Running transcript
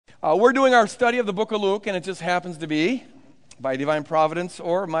We're doing our study of the book of Luke, and it just happens to be, by divine providence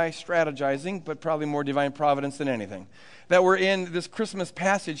or my strategizing, but probably more divine providence than anything, that we're in this Christmas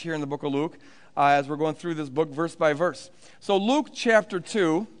passage here in the book of Luke as we're going through this book verse by verse. So Luke chapter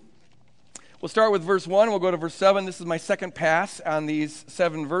 2, we'll start with verse 1, we'll go to verse 7. This is my second pass on these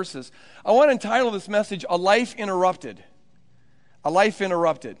 7 verses. I want to entitle this message, A Life Interrupted. A Life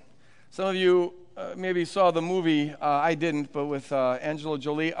Interrupted. Some of you maybe saw the movie, I didn't, but with Angela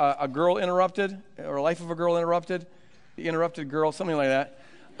Jolie, A Girl Interrupted, or A Life of a Girl Interrupted, The Interrupted Girl, something like that.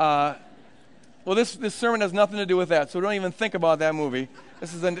 Well, this sermon has nothing to do with that, so don't even think about that movie.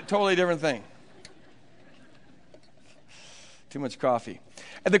 This is a totally different thing. Too much coffee.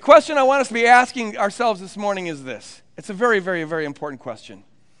 And the question I want us to be asking ourselves this morning is this. It's a very, very, very important question.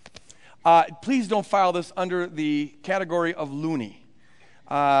 Please don't file this under the category of loony.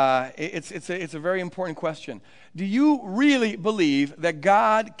 It's a very important question. Do you really believe that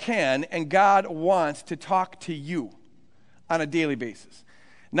God can and God wants to talk to you on a daily basis?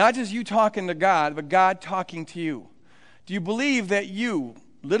 Not just you talking to God, but God talking to you. Do you believe that you,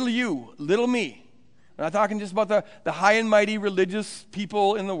 little me, I'm not talking just about the high and mighty religious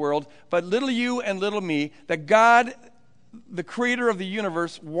people in the world, but little you and little me, that God, the creator of the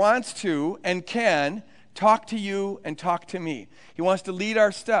universe, wants to and can talk to you and talk to me. He wants to lead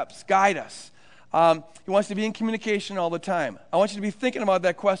our steps, guide us. He wants to be in communication all the time. I want you to be thinking about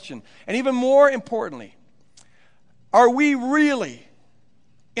that question. And even more importantly, are we really,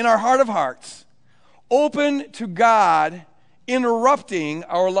 in our heart of hearts, open to God interrupting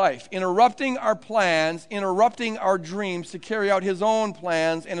our life, interrupting our plans, interrupting our dreams to carry out His own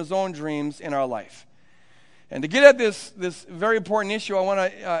plans and His own dreams in our life? And to get at this very important issue, I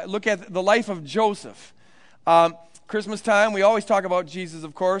want to look at the life of Joseph. Christmas time, we always talk about Jesus,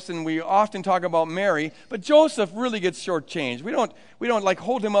 of course, and we often talk about Mary, but Joseph really gets shortchanged. We don't like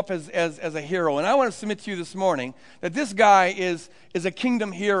hold him up as a hero. And I want to submit to you this morning that this guy is a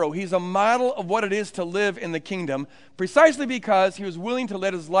kingdom hero. He's a model of what it is to live in the kingdom, precisely because he was willing to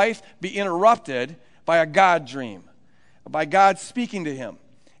let his life be interrupted by a God dream, by God speaking to him,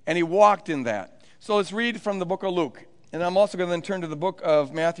 and he walked in that. So let's read from the book of Luke. And I'm also going to then turn to the book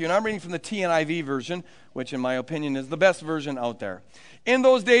of Matthew. And I'm reading from the TNIV version, which in my opinion is the best version out there. In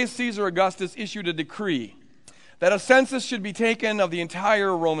those days, Caesar Augustus issued a decree that a census should be taken of the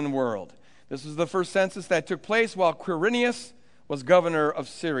entire Roman world. This was the first census that took place while Quirinius was governor of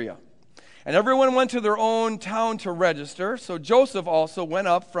Syria. And everyone went to their own town to register. So Joseph also went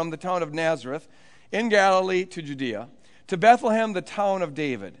up from the town of Nazareth in Galilee to Judea, to Bethlehem, the town of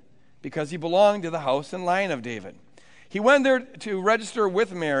David, because he belonged to the house and line of David. He went there to register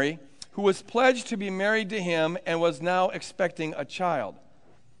with Mary, who was pledged to be married to him and was now expecting a child.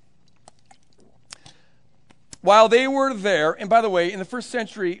 While they were there, and by the way, in the first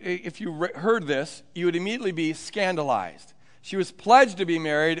century, if you heard this, you would immediately be scandalized. She was pledged to be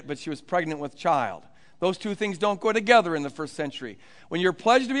married, but she was pregnant with child. Those two things don't go together in the first century. When you're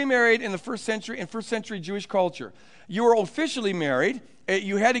pledged to be married in the first century Jewish culture, you were officially married.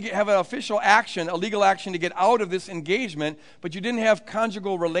 You had to have an official action, a legal action to get out of this engagement, but you didn't have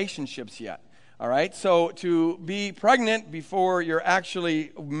conjugal relationships yet. All right? So to be pregnant before you're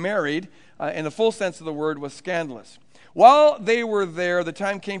actually married, in the full sense of the word, was scandalous. While they were there, the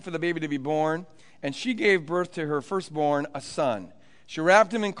time came for the baby to be born, and she gave birth to her firstborn, a son. She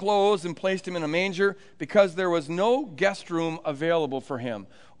wrapped him in clothes and placed him in a manger because there was no guest room available for him.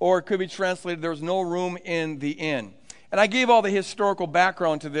 Or it could be translated, there was no room in the inn. And I gave all the historical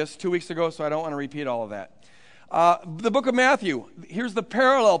background to this 2 weeks ago, so I don't want to repeat all of that. The book of Matthew, here's the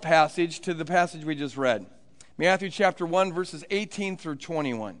parallel passage to the passage we just read. Matthew chapter 1, verses 18 through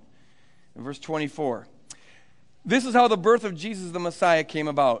 21. And verse 24. This is how the birth of Jesus the Messiah came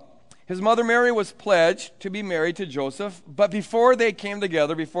about. His mother Mary was pledged to be married to Joseph, but before they came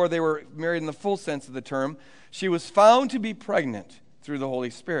together, before they were married in the full sense of the term, she was found to be pregnant through the Holy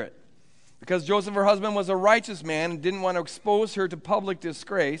Spirit. Because Joseph, her husband, was a righteous man and didn't want to expose her to public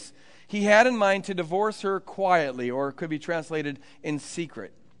disgrace, he had in mind to divorce her quietly, or it could be translated in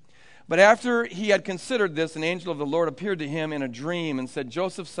secret. But after he had considered this, an angel of the Lord appeared to him in a dream and said,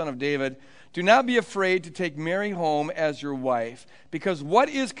 Joseph, son of David, do not be afraid to take Mary home as your wife, because what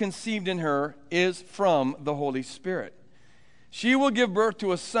is conceived in her is from the Holy Spirit. She will give birth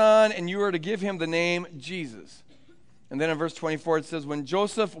to a son, and you are to give him the name Jesus. And then in verse 24 it says, when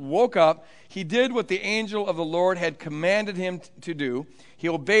Joseph woke up, he did what the angel of the Lord had commanded him to do. He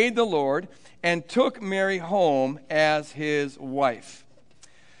obeyed the Lord and took Mary home as his wife.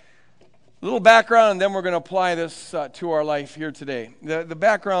 A little background, and then we're going to apply this to our life here today. The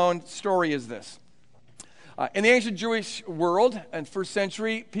background story is this. In the ancient Jewish world, in first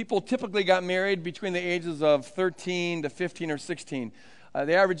century, people typically got married between the ages of 13 to 15 or 16.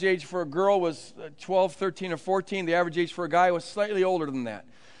 The average age for a girl was 12, 13, or 14. The average age for a guy was slightly older than that.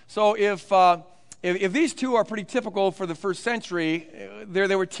 So if these two are pretty typical for the first century,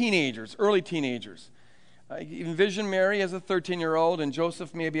 they were teenagers, early teenagers. You envision Mary as a 13-year-old and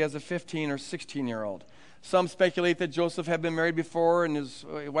Joseph maybe as a 15 or 16-year-old. Some speculate that Joseph had been married before and his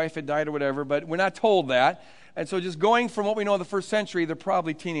wife had died or whatever, but we're not told that. And so just going from what we know of the first century, they're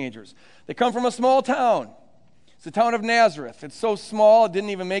probably teenagers. They come from a small town. It's the town of Nazareth. It's so small it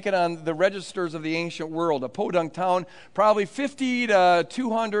didn't even make it on the registers of the ancient world. A podunk town, probably 50 to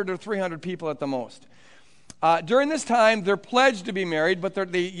 200 or 300 people at the most. During this time, they're pledged to be married, but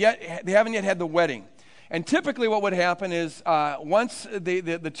they haven't yet had the wedding. And typically what would happen is once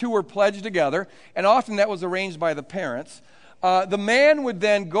the two were pledged together, and often that was arranged by the parents, the man would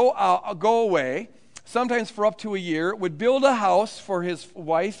then go away, sometimes for up to a year, would build a house for his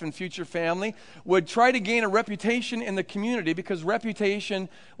wife and future family, would try to gain a reputation in the community because reputation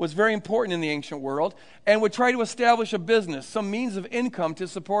was very important in the ancient world, and would try to establish a business, some means of income to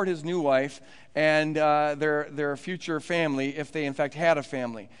support his new wife and their future family if they in fact had a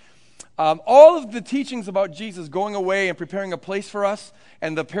family. All of the teachings about Jesus going away and preparing a place for us,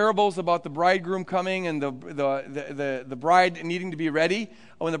 and the parables about the bridegroom coming and the bride needing to be ready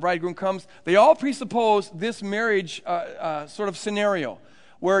when the bridegroom comes, they all presuppose this marriage sort of scenario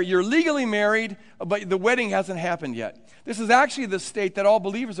where you're legally married, but the wedding hasn't happened yet. This is actually the state that all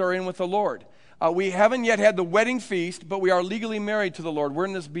believers are in with the Lord. We haven't yet had the wedding feast, but we are legally married to the Lord. We're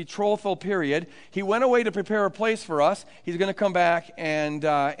in this betrothal period. He went away to prepare a place for us. He's going to come back and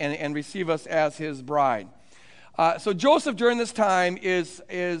receive us as his bride. So Joseph during this time is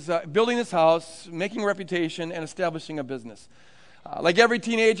building this house, making a reputation, and establishing a business. Like every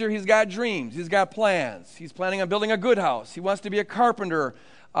teenager, he's got dreams. He's got plans. He's planning on building a good house. He wants to be a carpenter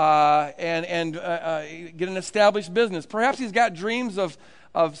and get an established business. Perhaps he's got dreams of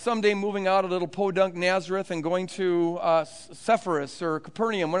someday moving out of little podunk Nazareth and going to Sepphoris or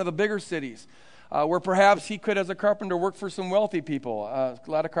Capernaum, one of the bigger cities, where perhaps he could, as a carpenter, work for some wealthy people. A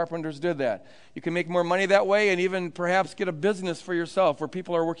lot of carpenters did that. You can make more money that way and even perhaps get a business for yourself where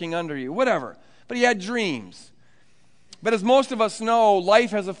people are working under you, whatever. But he had dreams. But as most of us know,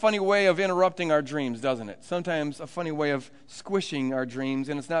 life has a funny way of interrupting our dreams, doesn't it? Sometimes a funny way of squishing our dreams,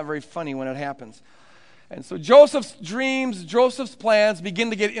 and it's not very funny when it happens. And so Joseph's dreams, Joseph's plans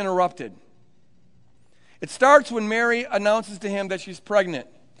begin to get interrupted. It starts when Mary announces to him that she's pregnant.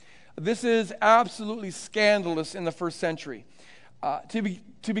 This is absolutely scandalous in the first century.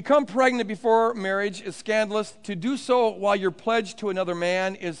 To become pregnant before marriage is scandalous. To do so while you're pledged to another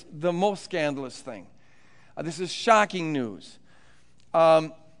man is the most scandalous thing. This is shocking news. She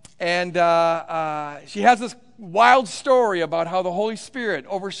has this wild story about how the Holy Spirit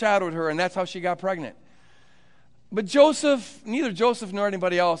overshadowed her, and that's how she got pregnant. But neither Joseph nor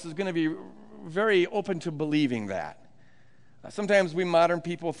anybody else is going to be very open to believing that. Sometimes we modern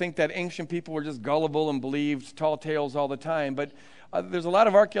people think that ancient people were just gullible and believed tall tales all the time, but there's a lot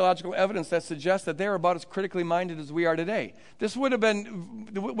of archaeological evidence that suggests that they were about as critically minded as we are today. This wouldn't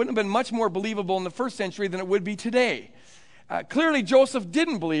have been much more believable in the first century than it would be today. Clearly, Joseph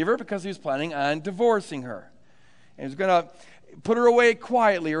didn't believe her because he was planning on divorcing her. And he was going to put her away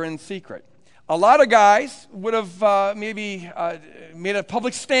quietly or in secret. A lot of guys would have maybe made a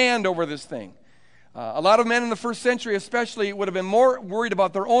public stand over this thing. A lot of men in the first century especially would have been more worried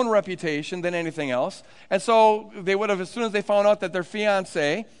about their own reputation than anything else. And so they would have, as soon as they found out that their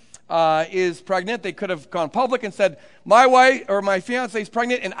fiancée is pregnant, they could have gone public and said, my wife or my fiancée is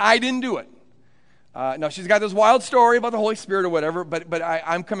pregnant and I didn't do it. Now, she's got this wild story about the Holy Spirit or whatever, but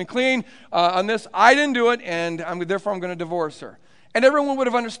I'm coming clean on this. I didn't do it, and therefore I'm going to divorce her. And everyone would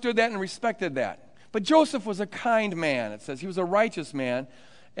have understood that and respected that. But Joseph was a kind man, it says. He was a righteous man.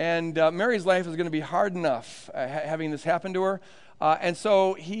 And Mary's life is going to be hard enough having this happen to her. And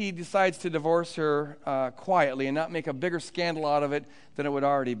so he decides to divorce her quietly and not make a bigger scandal out of it than it would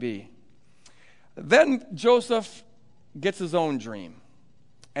already be. Then Joseph gets his own dream.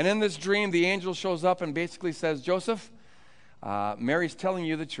 And in this dream, the angel shows up and basically says, Joseph, Mary's telling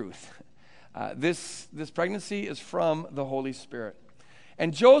you the truth. This pregnancy is from the Holy Spirit.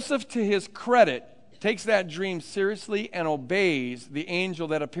 And Joseph, to his credit, takes that dream seriously and obeys the angel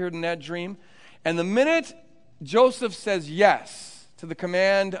that appeared in that dream. And the minute Joseph says yes to the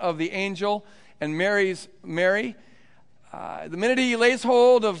command of the angel and marries Mary, the minute he lays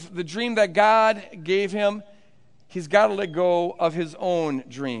hold of the dream that God gave him, he's got to let go of his own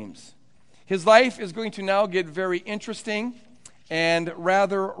dreams. His life is going to now get very interesting and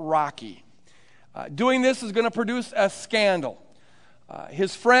rather rocky. Doing this is going to produce a scandal.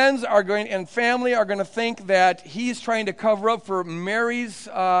 His friends are going and family are going to think that he's trying to cover up for Mary's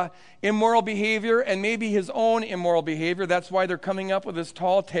immoral behavior and maybe his own immoral behavior. That's why they're coming up with this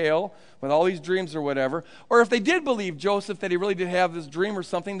tall tale with all these dreams or whatever. Or if they did believe Joseph that he really did have this dream or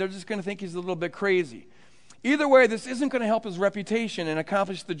something, they're just going to think he's a little bit crazy. Either way, this isn't going to help his reputation and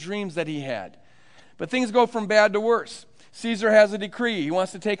accomplish the dreams that he had. But things go from bad to worse. Caesar has a decree. He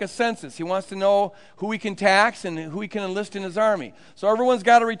wants to take a census. He wants to know who he can tax and who he can enlist in his army. So everyone's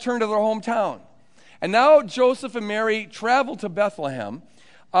got to return to their hometown. And now Joseph and Mary travel to Bethlehem.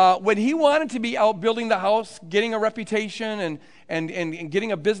 When he wanted to be out building the house, getting a reputation and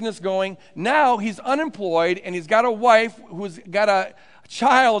getting a business going, now he's unemployed and he's got a wife who's got a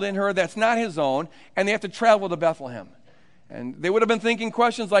child in her that's not his own, and they have to travel to Bethlehem. And they would have been thinking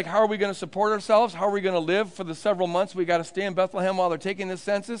questions like, how are we going to support ourselves? How are we going to live for the several months we got to stay in Bethlehem while they're taking this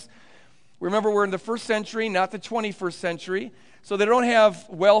census? Remember, we're in the 1st century, not the 21st century. So they don't have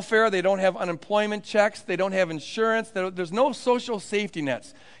welfare. They don't have unemployment checks. They don't have insurance. There's no social safety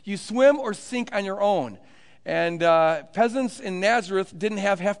nets. You swim or sink on your own. And peasants in Nazareth didn't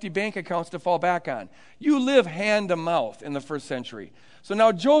have hefty bank accounts to fall back on. You live hand to mouth in the 1st century. So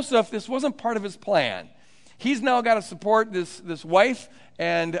now Joseph, this wasn't part of his plan. He's now got to support this wife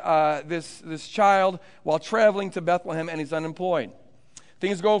and this child while traveling to Bethlehem, and he's unemployed.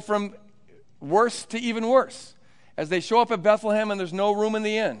 Things go from worse to even worse. As they show up at Bethlehem and there's no room in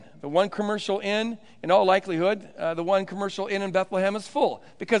the inn. The one commercial inn, in all likelihood, the one commercial inn in Bethlehem is full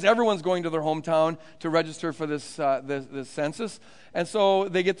because everyone's going to their hometown to register for this census. And so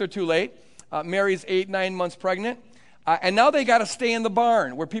they get there too late. Mary's 8-9 months pregnant. And now they got to stay in the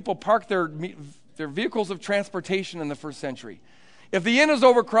barn where people park their vehicles of transportation in the 1st century. If the inn is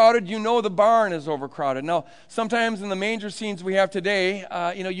overcrowded, you know the barn is overcrowded. Now, sometimes in the manger scenes we have today,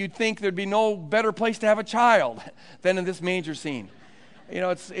 you'd think there'd be no better place to have a child than in this manger scene.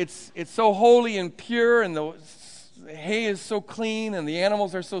 It's so holy and pure, and the hay is so clean, and the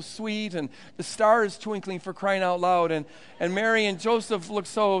animals are so sweet, and the star is twinkling, for crying out loud, and Mary and Joseph look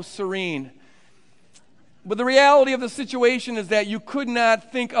so serene. But the reality of the situation is that you could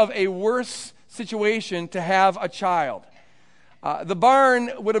not think of a worse situation to have a child. The barn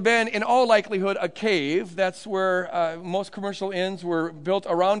would have been, in all likelihood, a cave. That's where most commercial inns were built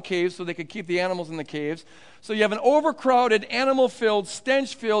around caves so they could keep the animals in the caves. So you have an overcrowded, animal-filled,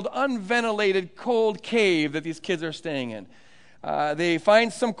 stench-filled, unventilated, cold cave that these kids are staying in. They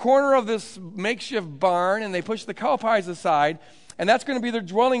find some corner of this makeshift barn and they push the cow pies aside, and that's going to be their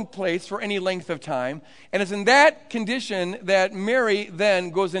dwelling place for any length of time. And it's in that condition that Mary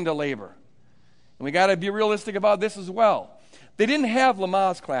then goes into labor. And we got to be realistic about this as well. They didn't have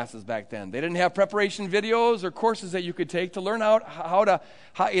Lamaze classes back then. They didn't have preparation videos or courses that you could take to learn how to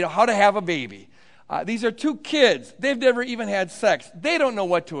have a baby. These are 2 kids. They've never even had sex. They don't know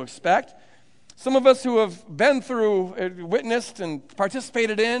what to expect. Some of us who have been through, witnessed and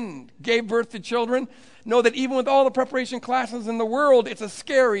participated in, gave birth to children, know that even with all the preparation classes in the world, it's a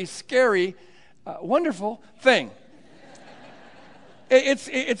scary, scary, wonderful thing.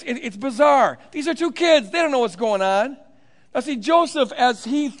 It's bizarre. These are 2 kids. They don't know what's going on. Now see, Joseph, as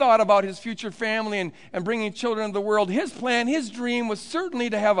he thought about his future family and bringing children into the world, his plan, his dream was certainly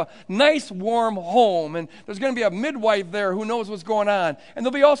to have a nice, warm home. And there's going to be a midwife there who knows what's going on. And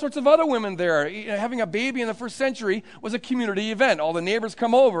there'll be all sorts of other women there. Having a baby in the 1st century was a community event. All the neighbors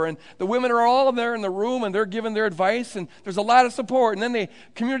come over, and the women are all there in the room, and they're giving their advice, and there's a lot of support. And then the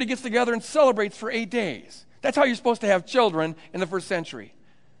community gets together and celebrates for 8 days. That's how you're supposed to have children in the 1st century.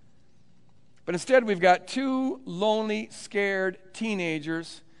 But instead, we've got 2 lonely, scared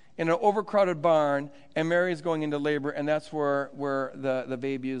teenagers in an overcrowded barn, and Mary's going into labor, and that's where the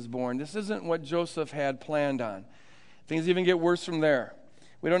baby is born. This isn't what Joseph had planned on. Things even get worse from there.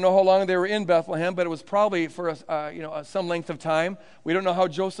 We don't know how long they were in Bethlehem, but it was probably for some length of time. We don't know how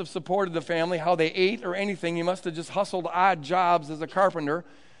Joseph supported the family, how they ate or anything. He must have just hustled odd jobs as a carpenter.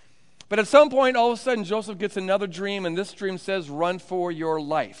 But at some point, all of a sudden, Joseph gets another dream, and this dream says, "Run for your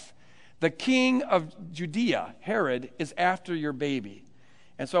life. The king of Judea, Herod, is after your baby.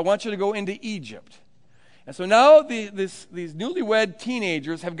 And so I want you to go into Egypt." And so now these newlywed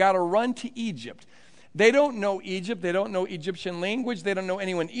teenagers have got to run to Egypt. They don't know Egypt. They don't know Egyptian language. They don't know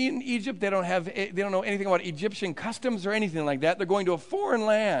anyone in Egypt. They don't know anything about Egyptian customs or anything like that. They're going to a foreign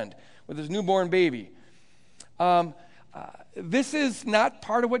land with this newborn baby. This is not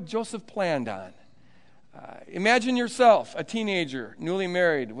part of what Joseph planned on. Imagine yourself, a teenager, newly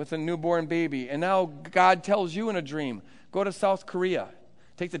married with a newborn baby, and now God tells you in a dream, go to South Korea.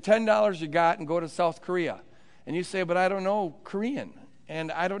 Take the $10 you got and go to South Korea. And you say, but I don't know Korean.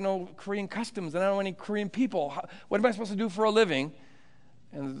 and I don't know Korean customs, and I don't know any Korean people. What am I supposed to do for a living?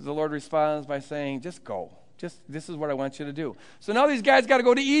 And the Lord responds by saying, just go. This is what I want you to do. So now these guys got to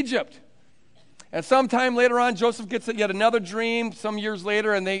go to Egypt. And sometime later on, Joseph gets yet another dream some years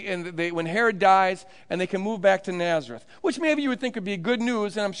later, and when Herod dies, and they can move back to Nazareth, which maybe you would think would be good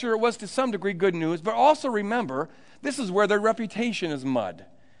news, and I'm sure it was to some degree good news, but also remember, this is where their reputation is mud.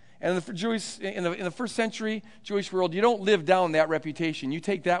 And in the first century Jewish world, you don't live down that reputation. You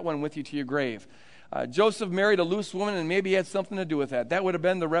take that one with you to your grave. Joseph married a loose woman, and maybe he had something to do with that. That would have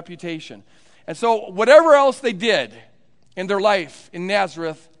been the reputation. And so whatever else they did in their life in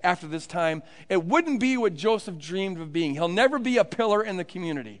Nazareth after this time, it wouldn't be what Joseph dreamed of being. He'll never be a pillar in the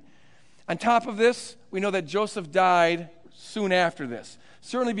community. On top of this, we know that Joseph died soon after this.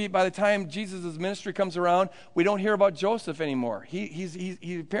 Certainly by the time Jesus' ministry comes around, we don't hear about Joseph anymore.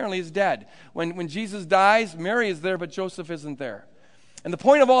 He apparently is dead. When Jesus dies, Mary is there, but Joseph isn't there. And the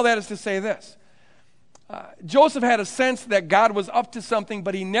point of all that is to say this. Joseph had a sense that God was up to something,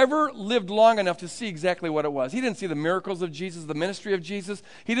 but he never lived long enough to see exactly what it was. He didn't see the miracles of Jesus, the ministry of Jesus.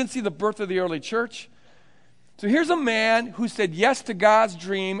 He didn't see the birth of the early church. So here's a man who said yes to God's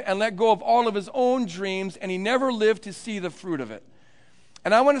dream and let go of all of his own dreams, and he never lived to see the fruit of it.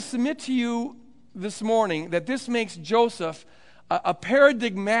 And I want to submit to you this morning that this makes Joseph a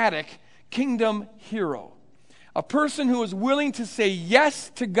paradigmatic kingdom hero. A person who is willing to say yes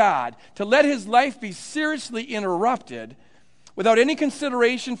to God, to let his life be seriously interrupted without any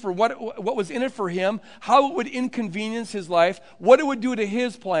consideration for what was in it for him, how it would inconvenience his life, what it would do to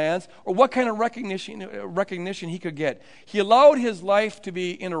his plans, or what kind of recognition he could get. He allowed his life to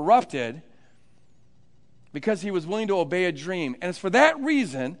be interrupted because he was willing to obey a dream. And it's for that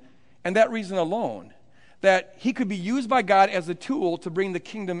reason, and that reason alone, that he could be used by God as a tool to bring the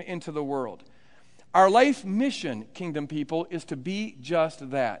kingdom into the world. Our life mission, kingdom people, is to be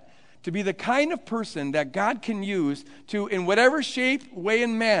just that. To be the kind of person that God can use to, in whatever shape, way,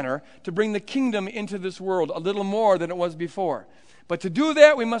 and manner, to bring the kingdom into this world a little more than it was before. But to do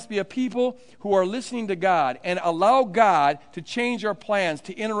that, we must be a people who are listening to God and allow God to change our plans,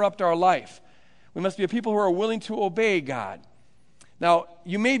 to interrupt our life. We must be a people who are willing to obey God. Now,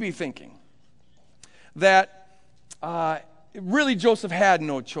 you may be thinking that really Joseph had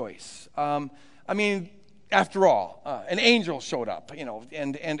no choice. After all, an angel showed up,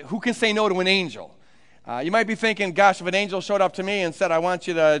 and who can say no to an angel? You might be thinking, gosh, if an angel showed up to me and said, I want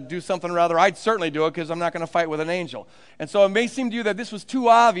you to do something or other, I'd certainly do it because I'm not going to fight with an angel. And so it may seem to you that this was too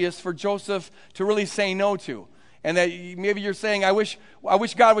obvious for Joseph to really say no to. And that maybe you're saying, I wish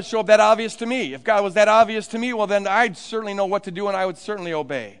God would show up that obvious to me. If God was that obvious to me, well, then I'd certainly know what to do and I would certainly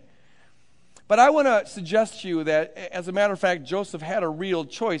obey. But I want to suggest to you that, as a matter of fact, Joseph had a real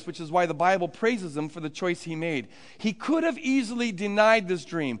choice, which is why the Bible praises him for the choice he made. He could have easily denied this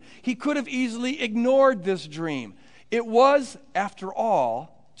dream. He could have easily ignored this dream. It was, after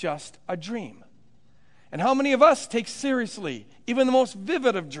all, just a dream. And how many of us take seriously even the most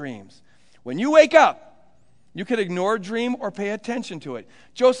vivid of dreams? When you wake up, you could ignore a dream or pay attention to it.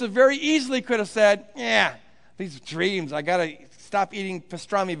 Joseph very easily could have said, these dreams, I got to stop eating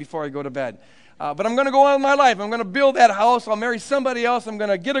pastrami before I go to bed. But I'm going to go on with my life. I'm going to build that house. I'll marry somebody else. I'm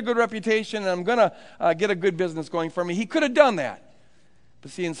going to get a good reputation, and I'm going to get a good business going for me. He could have done that. But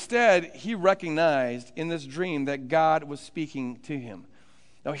see, instead, he recognized in this dream that God was speaking to him.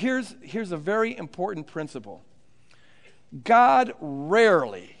 Now, here's a very important principle. God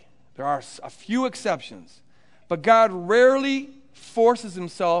rarely, there are a few exceptions, but God rarely forces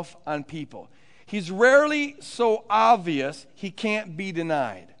himself on people. He's rarely so obvious he can't be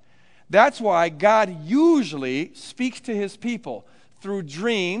denied. That's why God usually speaks to his people through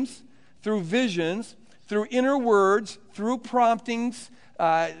dreams, through visions, through inner words, through promptings,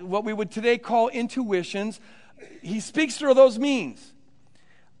 what we would today call intuitions. He speaks through those means.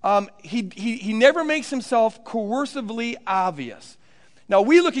 He never makes himself coercively obvious. Now,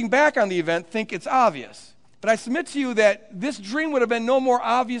 we looking back on the event think it's obvious. But I submit to you that this dream would have been no more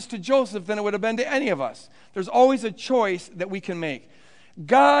obvious to Joseph than it would have been to any of us. There's always a choice that we can make.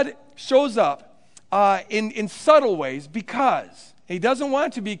 God shows up in subtle ways because he doesn't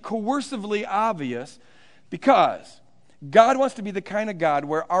want to be coercively obvious, because God wants to be the kind of God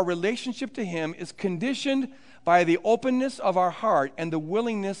where our relationship to him is conditioned by the openness of our heart and the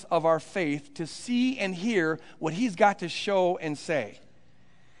willingness of our faith to see and hear what he's got to show and say.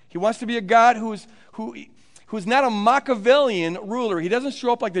 He wants to be a God who's not a Machiavellian ruler. He doesn't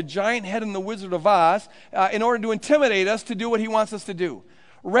show up like the giant head in the Wizard of Oz in order to intimidate us to do what he wants us to do.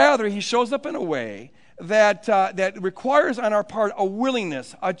 Rather, he shows up in a way that requires on our part a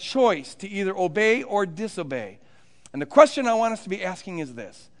willingness, a choice to either obey or disobey. And the question I want us to be asking is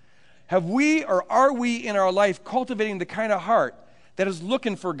this. Have we or are we in our life cultivating the kind of heart that is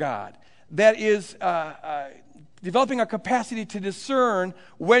looking for God, that is developing a capacity to discern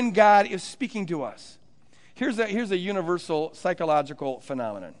when God is speaking to us? Here's a universal psychological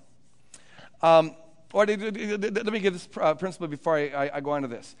phenomenon. Let me give this principle before I go on to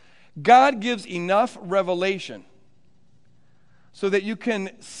this. God gives enough revelation so that you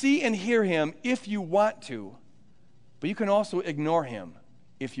can see and hear him if you want to, but you can also ignore him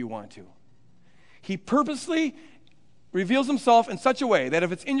if you want to. He purposely reveals himself in such a way that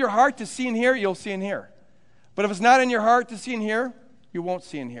if it's in your heart to see and hear, you'll see and hear. But if it's not in your heart to see and hear, you won't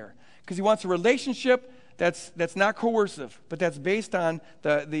see and hear. Because he wants a relationship that's not coercive, but that's based on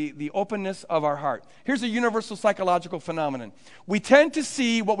the openness of our heart. Here's a universal psychological phenomenon. We tend to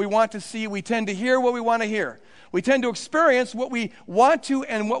see what we want to see. We tend to hear what we want to hear. We tend to experience what we want to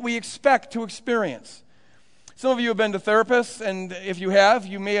and what we expect to experience. Some of you have been to therapists, and if you have,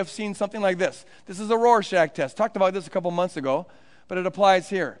 you may have seen something like this. This is a Rorschach test. Talked about this a couple months ago, but it applies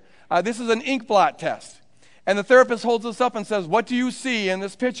here. This is an ink blot test. And the therapist holds this up and says, what do you see in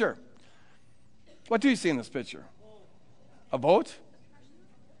this picture? What do you see in this picture? A boat?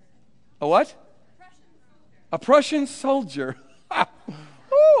 A what? A Prussian soldier.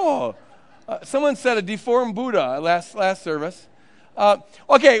 Oh, someone said a deformed Buddha last service.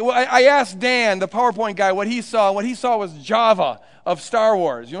 Okay, well, I asked Dan, the PowerPoint guy, what he saw. What he saw was Java of Star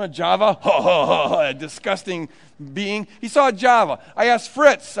Wars. You know Java? A disgusting being. He saw Java. I asked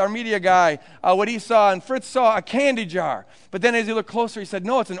Fritz, our media guy, what he saw, and Fritz saw a candy jar. But then as he looked closer, he said,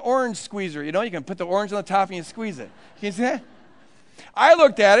 no, it's an orange squeezer. You know, you can put the orange on the top and you squeeze it. Can you see that? I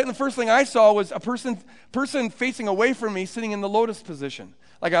looked at it, and the first thing I saw was a person facing away from me, sitting in the lotus position,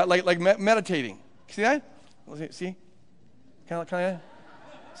 like meditating. See that? See? Can I?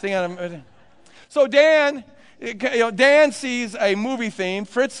 Sing on a, so Dan sees a movie theme,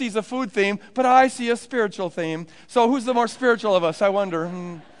 Fritz sees a food theme, but I see a spiritual theme. So who's the more spiritual of us, I wonder?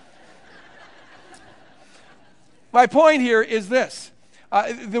 My point here is this.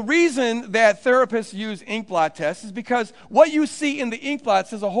 The reason that therapists use ink blot tests is because what you see in the ink blot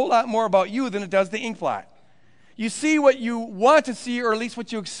says a whole lot more about you than it does the ink blot. You see what you want to see, or at least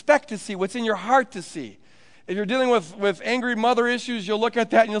what you expect to see, what's in your heart to see. If you're dealing with angry mother issues, you'll look at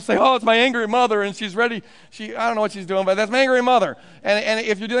that and you'll say, oh, it's my angry mother, and she's ready. I don't know what she's doing, but that's my angry mother. And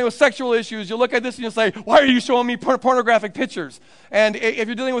if you're dealing with sexual issues, you'll look at this and you'll say, why are you showing me pornographic pictures? And if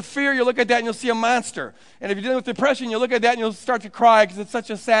you're dealing with fear, you'll look at that and you'll see a monster. And if you're dealing with depression, you'll look at that and you'll start to cry because it's such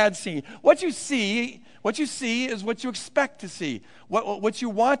a sad scene. What you see is what you expect to see, what you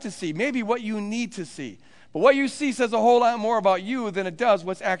want to see, maybe what you need to see. But what you see says a whole lot more about you than it does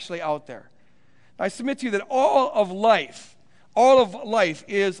what's actually out there. I submit to you that all of life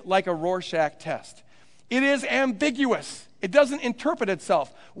is like a Rorschach test. It is ambiguous. It doesn't interpret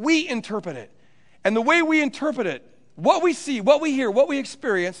itself. We interpret it. And the way we interpret it, what we see, what we hear, what we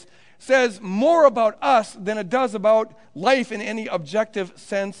experience, says more about us than it does about life in any objective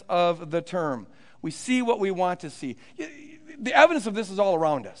sense of the term. We see what we want to see. The evidence of this is all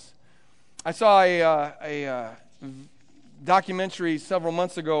around us. I saw a documentary several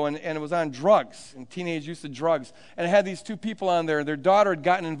months ago, and it was on drugs and teenage use of drugs. And it had these two people on there. Their daughter had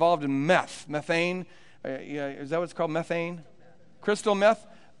gotten involved in methane. Is that what it's called, methane? Crystal meth?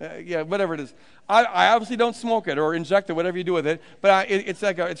 Whatever it is. I obviously don't smoke it or inject it, whatever you do with it, but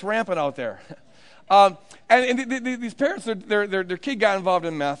it's rampant out there. And these parents, their kid got involved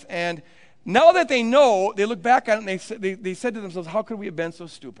in meth, and now that they know, they look back on it and they said to themselves, how could we have been so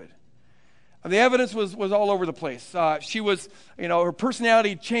stupid? The evidence was all over the place. She was, her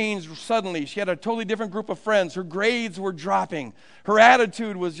personality changed suddenly. She had a totally different group of friends. Her grades were dropping. Her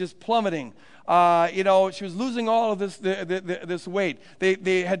attitude was just plummeting. She was losing all of this weight.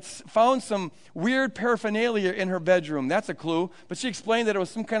 They had found some weird paraphernalia in her bedroom. That's a clue. But she explained that it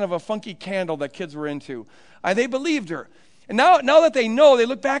was some kind of a funky candle that kids were into. They believed her. And now that they know, they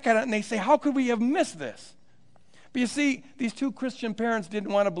look back at it and they say, how could we have missed this? But you see, these two Christian parents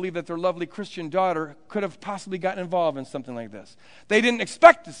didn't want to believe that their lovely Christian daughter could have possibly gotten involved in something like this. They didn't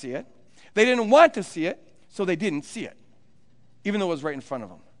expect to see it. They didn't want to see it, so they didn't see it, even though it was right in front of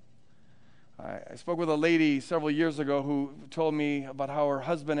them. I spoke with a lady several years ago who told me about how her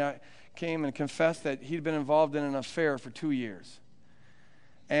husband came and confessed that he'd been involved in an affair for 2 years.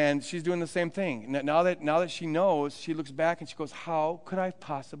 And she's doing the same thing. Now that she knows, she looks back and she goes, how could I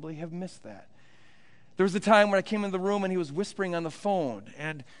possibly have missed that? There was a time when I came in the room and he was whispering on the phone.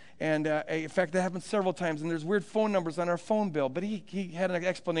 And in fact, that happened several times. And there's weird phone numbers on our phone bill. But he had an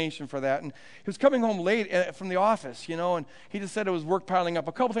explanation for that. And he was coming home late from the office, and he just said it was work piling up.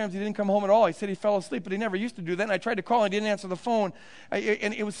 A couple times he didn't come home at all. He said he fell asleep, but he never used to do that. And I tried to call and he didn't answer the phone.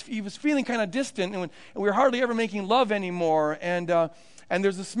 And he was feeling kind of distant. And we were hardly ever making love anymore. And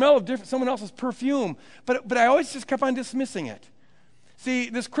there's a smell of someone else's perfume. But I always just kept on dismissing it.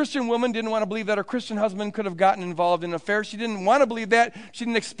 See, this Christian woman didn't want to believe that her Christian husband could have gotten involved in an affair. She didn't want to believe that. She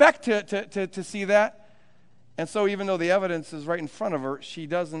didn't expect to see that. And so even though the evidence is right in front of her, she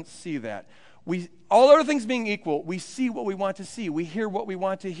doesn't see that. All other things being equal, we see what we want to see. We hear what we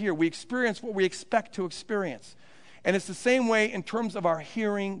want to hear. We experience what we expect to experience. And it's the same way in terms of our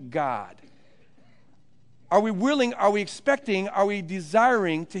hearing God. Are we willing, are we expecting, are we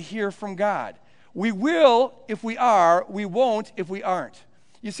desiring to hear from God? We will if we are, we won't if we aren't.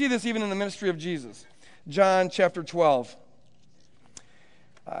 You see this even in the ministry of Jesus. John chapter 12.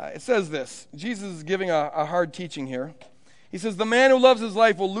 It says this. Jesus is giving a hard teaching here. He says, the man who loves his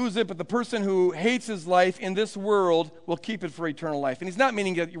life will lose it, but the person who hates his life in this world will keep it for eternal life. And he's not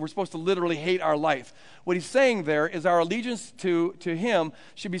meaning that we're supposed to literally hate our life. What he's saying there is our allegiance to him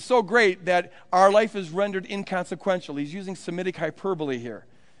should be so great that our life is rendered inconsequential. He's using Semitic hyperbole here.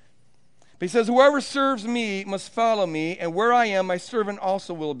 He says, whoever serves me must follow me, and where I am, my servant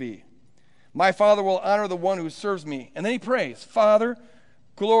also will be. My Father will honor the one who serves me. And then he prays, Father,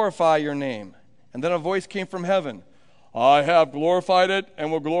 glorify your name. And then a voice came from heaven. I have glorified it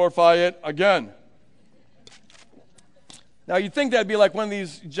and will glorify it again. Now, you'd think that'd be like one of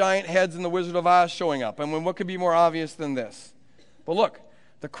these giant heads in the Wizard of Oz showing up. I mean, what could be more obvious than this? But look,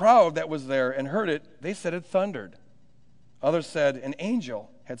 the crowd that was there and heard it, they said it thundered. Others said an angel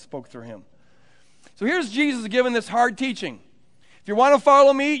had spoke through him. So here's Jesus giving this hard teaching. If you want to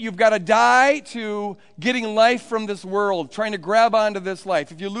follow me, you've got to die to getting life from this world, trying to grab onto this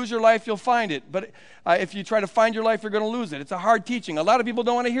life. If you lose your life, you'll find it. But if you try to find your life, you're going to lose it. It's a hard teaching. A lot of people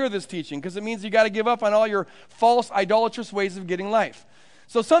don't want to hear this teaching because it means you got to give up on all your false, idolatrous ways of getting life.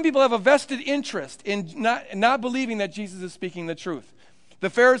 So some people have a vested interest in not believing that Jesus is speaking the truth. The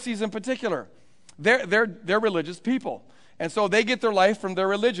Pharisees in particular, they're religious people. And so they get their life from their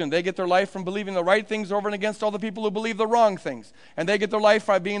religion. They get their life from believing the right things over and against all the people who believe the wrong things. And they get their life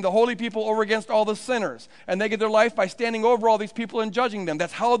by being the holy people over against all the sinners. And they get their life by standing over all these people and judging them.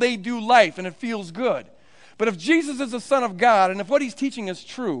 That's how they do life, and it feels good. But if Jesus is the Son of God, and if what he's teaching is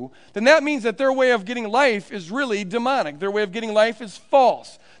true, then that means that their way of getting life is really demonic. Their way of getting life is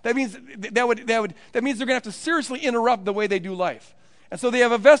false. That means they're going to have to seriously interrupt the way they do life. And so they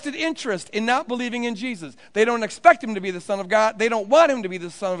have a vested interest in not believing in Jesus. They don't expect him to be the Son of God. They don't want him to be the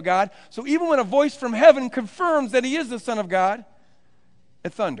Son of God. So even when a voice from heaven confirms that he is the Son of God,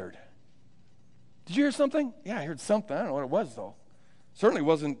 it thundered. Did you hear something? Yeah, I heard something. I don't know what it was, though. Certainly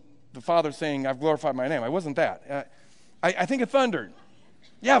wasn't the Father saying, I've glorified my name. I wasn't that. I think it thundered.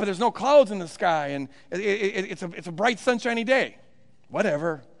 Yeah, but there's no clouds in the sky, and it's a bright, sunshiny day.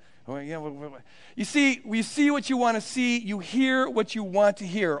 Whatever. You see what you want to see. You hear what you want to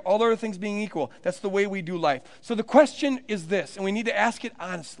hear. All other things being equal, that's the way we do life. So the question is this, and we need to ask it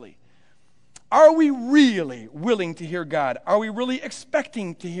honestly. Are we really willing to hear God? Are we really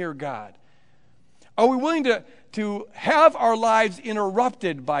expecting to hear God? Are we willing to have our lives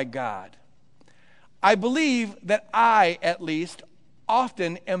interrupted by God? I believe that I, at least,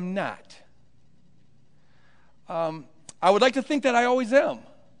 often am not. I would like to think that I always am.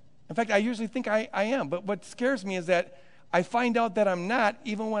 In fact, I usually think I am. But what scares me is that I find out that I'm not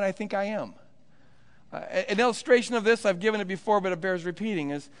even when I think I am. An illustration of this, I've given it before, but it bears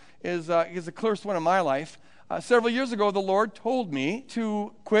repeating, is the clearest one in my life. Several years ago, the Lord told me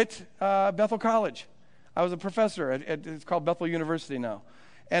to quit Bethel College. I was a professor it's called Bethel University now.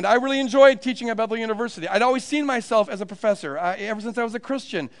 And I really enjoyed teaching at Bethel University. I'd always seen myself as a professor ever since I was a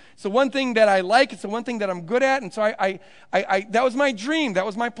Christian. It's the one thing that I like. It's the one thing that I'm good at. And so that was my dream. That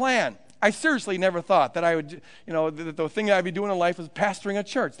was my plan. I seriously never thought that I would, the thing that I'd be doing in life was pastoring a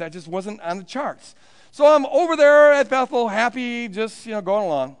church. That just wasn't on the charts. So I'm over there at Bethel, happy, just, going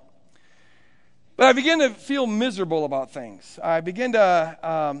along. But I begin to feel miserable about things. I begin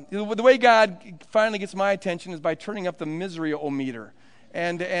to, the way God finally gets my attention is by turning up the misery-o-meter.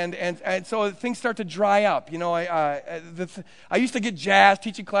 And so things start to dry up. I used to get jazzed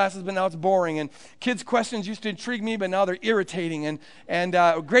teaching classes, but now it's boring. And kids' questions used to intrigue me, but now they're irritating.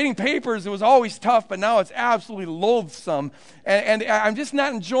 And grading papers, it was always tough, but now it's absolutely loathsome. And I'm just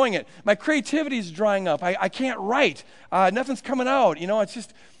not enjoying it. My creativity is drying up. I can't write. Nothing's coming out. It's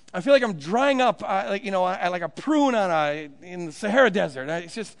just, I feel like I'm drying up, like a prune in the Sahara Desert.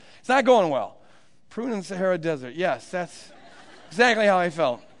 It's not going well. Prune in the Sahara Desert. Yes, that's exactly how I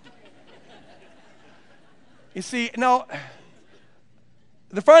felt. You see, now,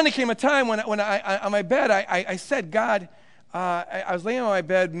 there finally came a time when I on my bed, I said, God, I was laying on my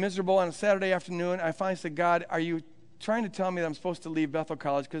bed, miserable on a Saturday afternoon. I finally said, God, are you trying to tell me that I'm supposed to leave Bethel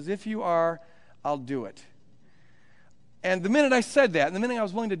College? Because if you are, I'll do it. And the minute I said that, and the minute I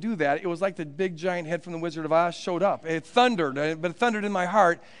was willing to do that, it was like the big giant head from the Wizard of Oz showed up. It thundered, but it thundered in my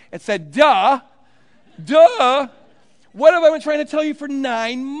heart. It said, duh, what have I been trying to tell you for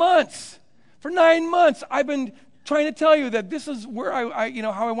 9 months? For 9 months, I've been trying to tell you that this is where how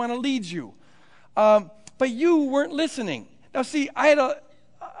I want to lead you. But you weren't listening. Now, see, I had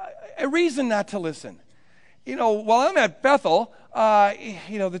a reason not to listen. While I'm at Bethel,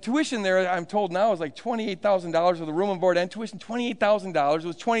 the tuition there, I'm told now, is like $28,000 for the room and board and tuition, $28,000. It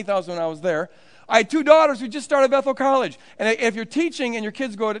was $20,000 when I was there. I had 2 daughters who just started Bethel College. And if you're teaching and your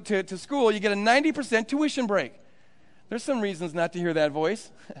kids go to school, you get a 90% tuition break. There's some reasons not to hear that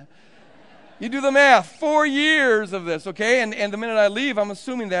voice. You do the math, 4 years of this, okay? And the minute I leave, I'm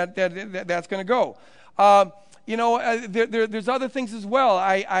assuming that's going to go. There's other things as well.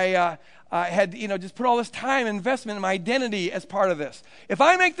 I had just put all this time and investment in my identity as part of this. If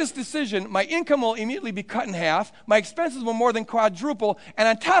I make this decision, my income will immediately be cut in half. My expenses will more than quadruple. And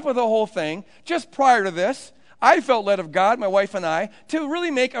on top of the whole thing, just prior to this, I felt led of God, my wife and I, to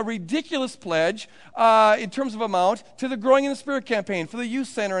really make a ridiculous pledge in terms of amount to the Growing in the Spirit campaign for the youth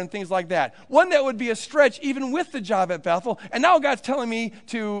center and things like that. One that would be a stretch even with the job at Bethel. And now God's telling me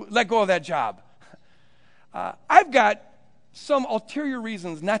to let go of that job. I've got some ulterior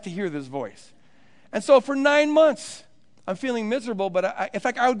reasons not to hear this voice. And so for 9 months, I'm feeling miserable, but in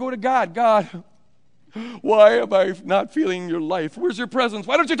fact, I would go to God. God, why am I not feeling your life? Where's your presence?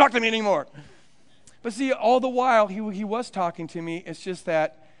 Why don't you talk to me anymore? But see, all the while, he was talking to me. It's just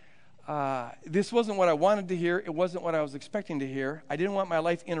that this wasn't what I wanted to hear. It wasn't what I was expecting to hear. I didn't want my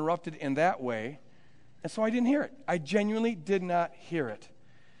life interrupted in that way. And so I didn't hear it. I genuinely did not hear it.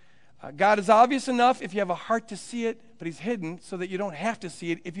 God is obvious enough if you have a heart to see it, but he's hidden so that you don't have to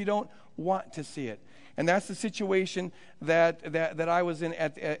see it if you don't want to see it. And that's the situation that I was in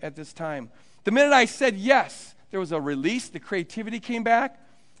at this time. The minute I said yes, there was a release. The creativity came back.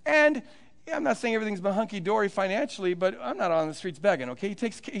 And I'm not saying everything's been hunky-dory financially, but I'm not on the streets begging, okay? He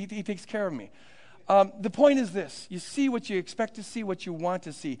takes care of me. The point is this. You see what you expect to see, what you want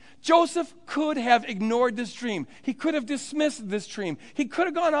to see. Joseph could have ignored this dream. He could have dismissed this dream. He could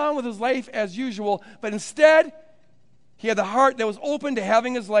have gone on with his life as usual, but instead, he had the heart that was open to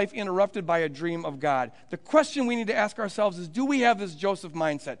having his life interrupted by a dream of God. The question we need to ask ourselves is, do we have this Joseph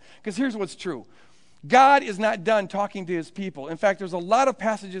mindset? Because here's what's true. God is not done talking to his people. In fact, there's a lot of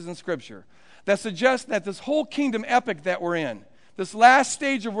passages in Scripture that suggest that this whole kingdom epic that we're in, this last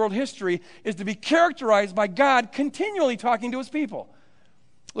stage of world history, is to be characterized by God continually talking to his people.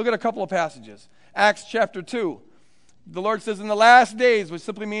 Look at a couple of passages. Acts chapter 2. The Lord says, in the last days, which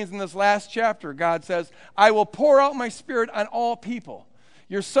simply means in this last chapter, God says, I will pour out my Spirit on all people.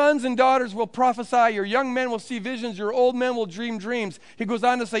 Your sons and daughters will prophesy. Your young men will see visions. Your old men will dream dreams. He goes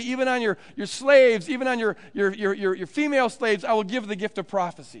on to say, even on your slaves, even on your female slaves, I will give the gift of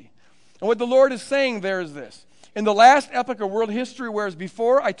prophecy. And what the Lord is saying there is this. In the last epoch of world history, whereas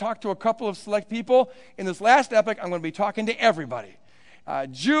before I talked to a couple of select people, in this last epoch, I'm going to be talking to everybody.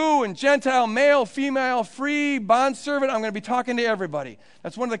 Jew and Gentile, male, female, free, bondservant, I'm going to be talking to everybody.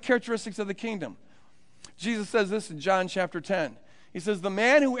 That's one of the characteristics of the kingdom. Jesus says this in John chapter 10. He says, the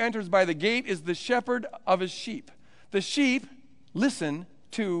man who enters by the gate is the shepherd of his sheep. The sheep listen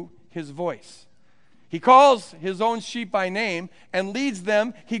to his voice. He calls his own sheep by name and leads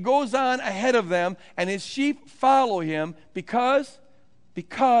them. He goes on ahead of them, and his sheep follow him because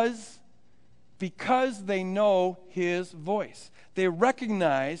they know his voice. They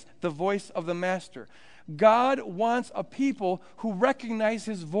recognize the voice of the master. God wants a people who recognize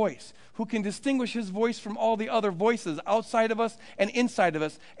his voice, who can distinguish his voice from all the other voices outside of us and inside of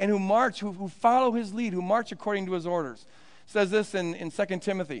us, and who march, who follow his lead, who march according to his orders. It says this in 2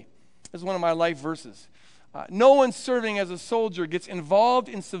 Timothy. This is one of my life verses. No one serving as a soldier gets involved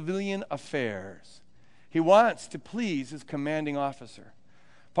in civilian affairs. He wants to please his commanding officer.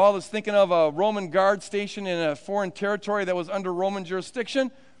 Paul is thinking of a Roman guard station in a foreign territory that was under Roman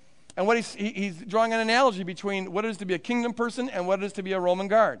jurisdiction. And what he's drawing an analogy between what it is to be a kingdom person and what it is to be a Roman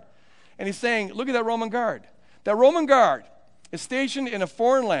guard. And he's saying, look at that Roman guard. That Roman guard is stationed in a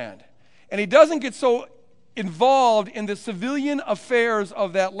foreign land. And he doesn't get so involved in the civilian affairs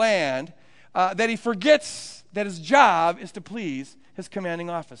of that land that he forgets that his job is to please his commanding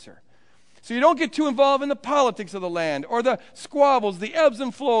officer. So you don't get too involved in the politics of the land or the squabbles, the ebbs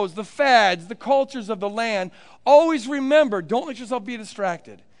and flows, the fads, the cultures of the land. Always remember, don't let yourself be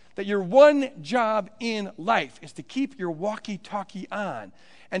distracted, that your one job in life is to keep your walkie-talkie on.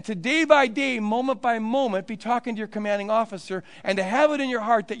 And to day by day, moment by moment, be talking to your commanding officer and to have it in your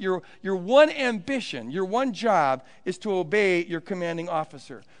heart that your one ambition, your one job is to obey your commanding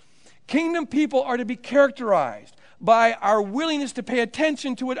officer. Kingdom people are to be characterized by our willingness to pay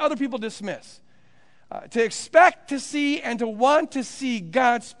attention to what other people dismiss, to expect to see and to want to see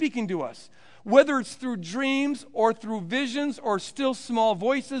God speaking to us, whether it's through dreams or through visions or still small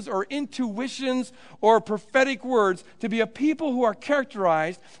voices or intuitions or prophetic words, to be a people who are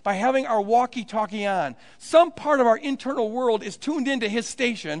characterized by having our walkie-talkie on. Some part of our internal world is tuned into his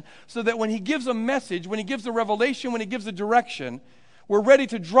station so that when he gives a message, when he gives a revelation, when he gives a direction, we're ready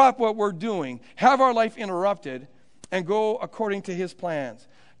to drop what we're doing, have our life interrupted, and go according to his plans.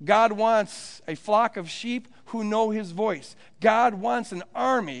 God wants a flock of sheep who know his voice. God wants an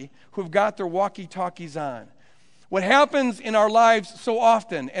army who've got their walkie-talkies on. What happens in our lives so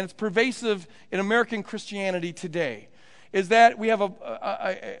often, and it's pervasive in American Christianity today, is that we have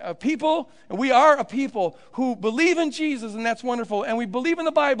a people, and we are a people who believe in Jesus, and that's wonderful, and we believe in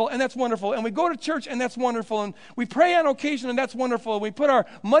the Bible, and that's wonderful, and we go to church, and that's wonderful, and we pray on occasion, and that's wonderful, and we put our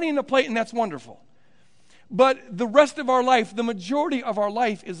money in the plate, and that's wonderful. But the rest of our life, the majority of our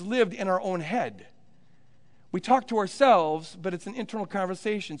life is lived in our own head. We talk to ourselves, but it's an internal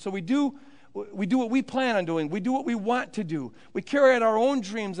conversation. So we do what we plan on doing. We do what we want to do. We carry out our own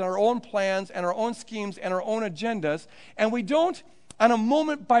dreams and our own plans and our own schemes and our own agendas, and we don't, on a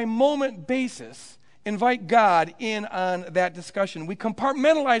moment-by-moment basis, invite God in on that discussion. We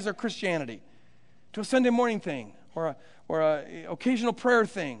compartmentalize our Christianity to a Sunday morning thing or a occasional prayer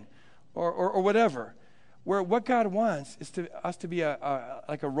thing or whatever, where what God wants is us to be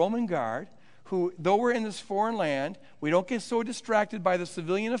like a Roman guard who, though we're in this foreign land, we don't get so distracted by the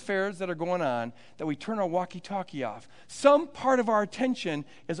civilian affairs that are going on that we turn our walkie-talkie off. Some part of our attention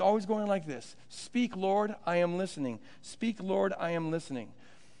is always going like this: speak, Lord, I am listening. Speak, Lord, I am listening.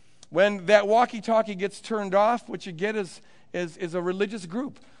 When that walkie-talkie gets turned off, what you get is a religious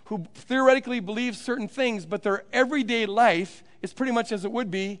group who theoretically believes certain things, but their everyday life is pretty much as it would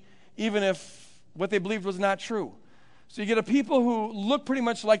be even if what they believed was not true. So you get a people who look pretty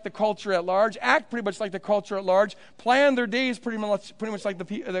much like the culture at large, act pretty much like the culture at large, plan their days pretty much like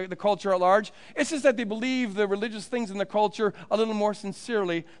the culture at large. It's just that they believe the religious things in the culture a little more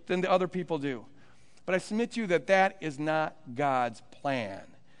sincerely than the other people do. But I submit to you that is not God's plan.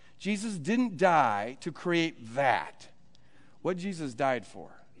 Jesus didn't die to create that. What Jesus died for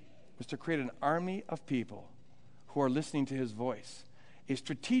was to create an army of people who are listening to his voice. A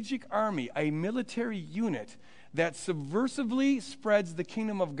strategic army, a military unit that subversively spreads the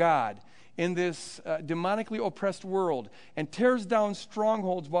kingdom of God in this demonically oppressed world and tears down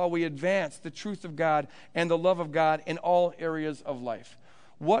strongholds while we advance the truth of God and the love of God in all areas of life.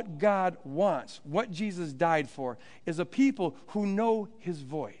 What God wants, what Jesus died for, is a people who know his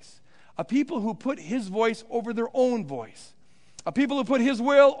voice, a people who put his voice over their own voice, a people who put his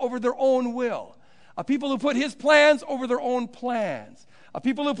will over their own will, a people who put his plans over their own plans, a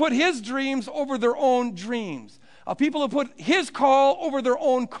people who put his dreams over their own dreams, a people who put his call over their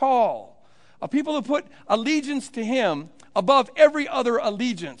own call, a people who put allegiance to him above every other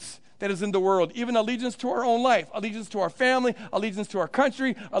allegiance that is in the world, even allegiance to our own life, allegiance to our family, allegiance to our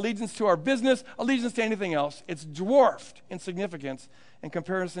country, allegiance to our business, allegiance to anything else. It's dwarfed in significance in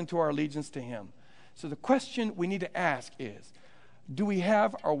comparison to our allegiance to him. So the question we need to ask is, do we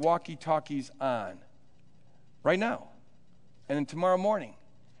have our walkie-talkies on right now? And then tomorrow morning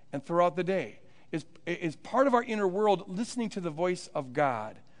and throughout the day? Is part of our inner world listening to the voice of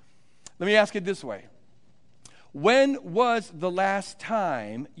God? Let me ask it this way. When was the last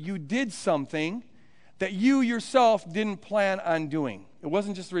time you did something that you yourself didn't plan on doing? It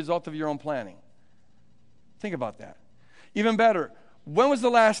wasn't just the result of your own planning. Think about that. Even better, when was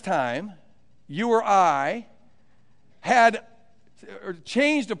the last time you or I had or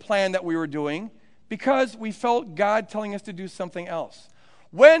changed a plan that we were doing because we felt God telling us to do something else?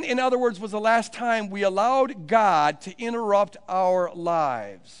 When, in other words, was the last time we allowed God to interrupt our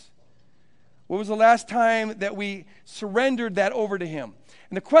lives? When was the last time that we surrendered that over to him?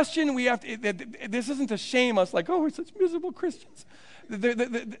 And the question we have to, this isn't to shame us like, oh, we're such miserable Christians.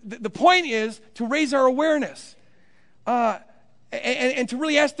 The point is to raise our awareness and to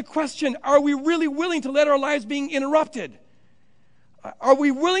really ask the question, are we really willing to let our lives being interrupted? Are we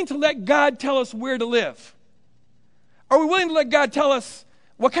willing to let God tell us where to live? Are we willing to let God tell us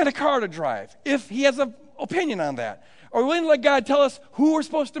what kind of car to drive, if he has an opinion on that? Are we willing to let God tell us who we're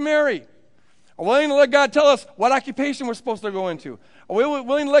supposed to marry? Are we willing to let God tell us what occupation we're supposed to go into? Are we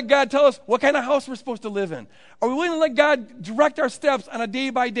willing to let God tell us what kind of house we're supposed to live in? Are we willing to let God direct our steps on a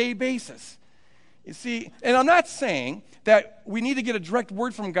day-by-day basis? You see, and I'm not saying that we need to get a direct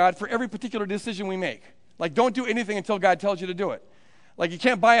word from God for every particular decision we make. Like, don't do anything until God tells you to do it. Like, you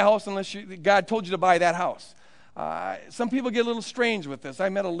can't buy a house unless God told you to buy that house. Some people get a little strange with this. I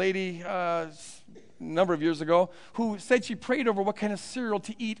met a lady a number of years ago who said she prayed over what kind of cereal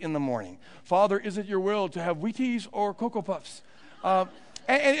to eat in the morning. Father, is it your will to have Wheaties or Cocoa Puffs?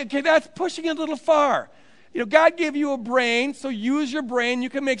 Okay, that's pushing it a little far. God gave you a brain, so use your brain. You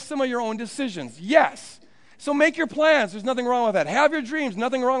can make some of your own decisions. Yes. So make your plans. There's nothing wrong with that. Have your dreams.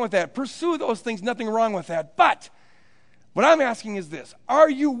 Nothing wrong with that. Pursue those things. Nothing wrong with that. But what I'm asking is this. Are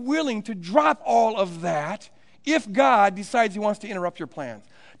you willing to drop all of that if God decides he wants to interrupt your plans?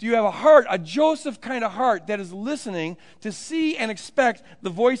 Do you have a heart, a Joseph kind of heart, that is listening to see and expect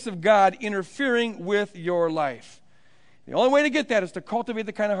the voice of God interfering with your life? The only way to get that is to cultivate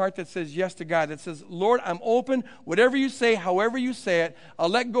the kind of heart that says yes to God, that says, Lord, I'm open. Whatever you say, however you say it, I'll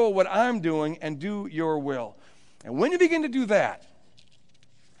let go of what I'm doing and do your will. And when you begin to do that,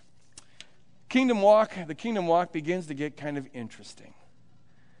 the kingdom walk begins to get kind of interesting.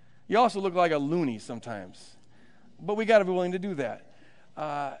 You also look like a loony sometimes, but we got to be willing to do that.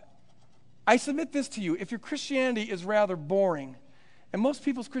 I submit this to you. If your Christianity is rather boring, and most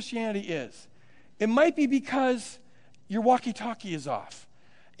people's Christianity is, it might be because your walkie-talkie is off.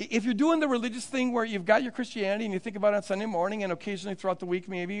 If you're doing the religious thing where you've got your Christianity and you think about it on Sunday morning and occasionally throughout the week,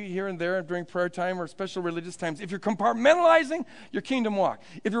 maybe here and there during prayer time or special religious times, if you're compartmentalizing your kingdom walk,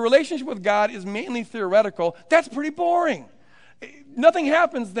 if your relationship with God is mainly theoretical, that's pretty boring. Nothing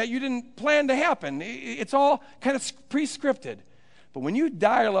happens that you didn't plan to happen. It's all kind of pre-scripted. But when you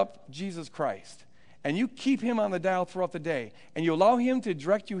dial up Jesus Christ and you keep him on the dial throughout the day and you allow him to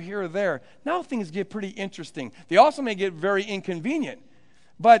direct you here or there, now things get pretty interesting. They also may get very inconvenient.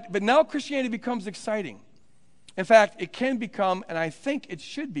 But now Christianity becomes exciting. In fact, it can become, and I think it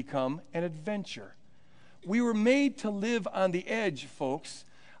should become, an adventure. We were made to live on the edge, folks.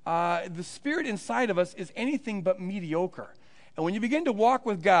 The spirit inside of us is anything but mediocre. And when you begin to walk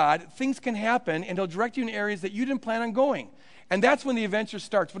with God, things can happen, and he'll direct you in areas that you didn't plan on going. And that's when the adventure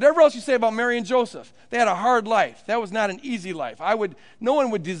starts. Whatever else you say about Mary and Joseph, they had a hard life. That was not an easy life. No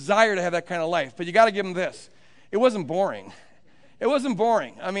one would desire to have that kind of life, but you got to give them this. It wasn't boring. It wasn't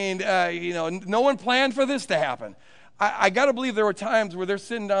boring. I mean, no one planned for this to happen. I got to believe there were times where they're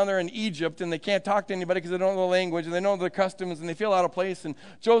sitting down there in Egypt and they can't talk to anybody because they don't know the language and they don't know the customs and they feel out of place. And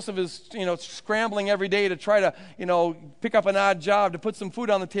Joseph is, scrambling every day to try to, pick up an odd job to put some food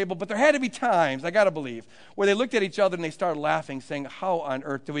on the table. But there had to be times, I got to believe, where they looked at each other and they started laughing, saying, how on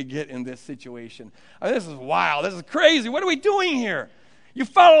earth do we get in this situation? I mean, this is wild. This is crazy. What are we doing here? You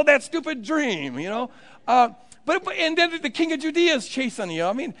followed that stupid dream, and then the king of Judea is chasing you.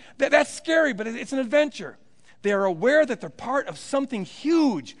 I mean, that's scary, but it's an adventure. They are aware that they're part of something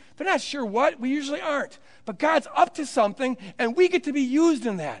huge. They're not sure what. We usually aren't. But God's up to something, and we get to be used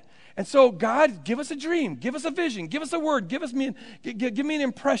in that. And so, God, give us a dream. Give us a vision. Give us a word. Give me an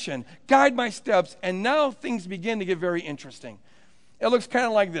impression. Guide my steps. And now things begin to get very interesting. It looks kind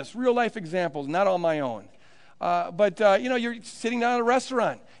of like this. Real-life examples, not all my own. But you're sitting down at a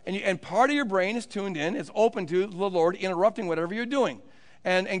restaurant, and part of your brain is tuned in, is open to the Lord interrupting whatever you're doing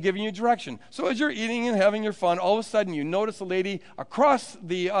and giving you direction. So as you're eating and having your fun, all of a sudden you notice a lady across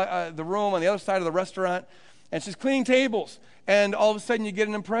the room on the other side of the restaurant, and she's cleaning tables. And all of a sudden you get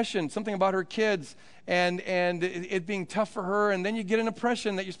an impression, something about her kids, and it being tough for her. And then you get an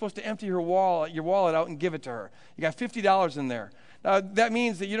impression that you're supposed to empty your wallet out and give it to her. You got $50 in there. Now, that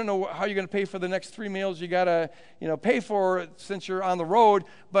means that you don't know how you're going to pay for the next 3 meals you got to, pay for since you're on the road.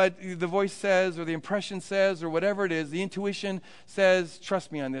 But the voice says, or the impression says, or whatever it is, the intuition says,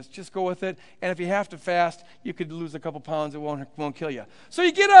 trust me on this. Just go with it. And if you have to fast, you could lose a couple pounds. It won't kill you. So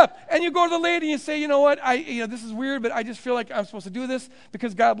you get up and you go to the lady and you say, you know what? This is weird, but I just feel like I'm supposed to do this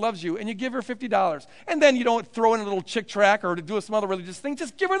because God loves you. And you give her $50. And then you don't throw in a little chick track or to do some other religious thing.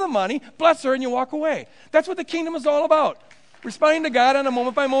 Just give her the money, bless her, and you walk away. That's what the kingdom is all about. Responding to God on a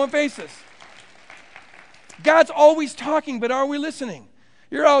moment-by-moment basis. God's always talking, but are we listening?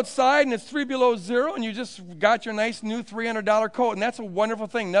 You're outside and it's 3 below zero and you just got your nice new $300 coat, and that's a wonderful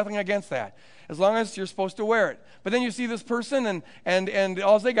thing. Nothing against that, as long as you're supposed to wear it. But then you see this person and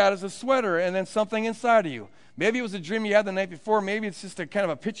all they got is a sweater and then something inside of you. Maybe it was a dream you had the night before. Maybe it's just a kind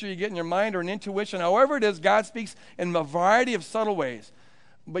of a picture you get in your mind or an intuition. However it is, God speaks in a variety of subtle ways.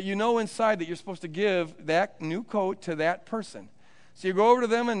 But you know inside that you're supposed to give that new coat to that person. So you go over to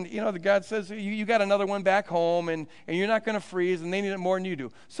them and, the God says, you got another one back home and you're not going to freeze and they need it more than you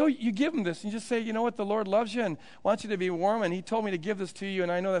do. So you give them this and you just say, you know what, the Lord loves you and wants you to be warm and he told me to give this to you.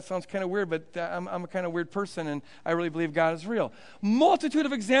 And I know that sounds kind of weird, but I'm a kind of weird person and I really believe God is real. Multitude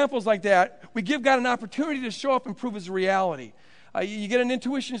of examples like that. We give God an opportunity to show up and prove his reality. You get an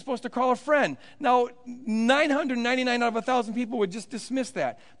intuition, you're supposed to call a friend. Now, 999 out of 1,000 people would just dismiss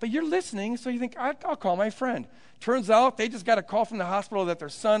that. But you're listening, so you think, I'll call my friend. Turns out they just got a call from the hospital that their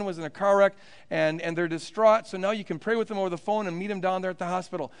son was in a car wreck and they're distraught. So now you can pray with them over the phone and meet them down there at the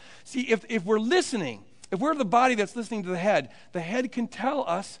hospital. See, if we're listening, if we're the body that's listening to the head can tell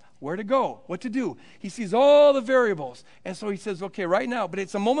us where to go, what to do. He sees all the variables. And so he says, okay, right now, but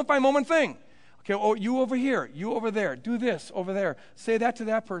it's a moment-by-moment thing. Okay, oh, you over here, you over there, do this over there, say that to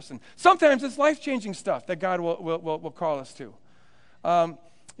that person. Sometimes it's life-changing stuff that God will call us to.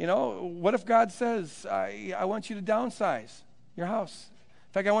 What if God says, I want you to downsize your house?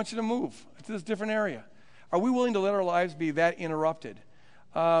 In fact, I want you to move to this different area. Are we willing to let our lives be that interrupted?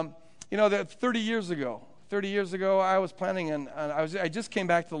 That 30 years ago, I was planning on I just came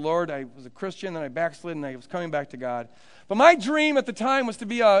back to the Lord. I was a Christian, then I backslid, and I was coming back to God. But my dream at the time was to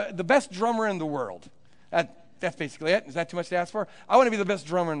be the best drummer in the world. That's basically it. Is that too much to ask for? I want to be the best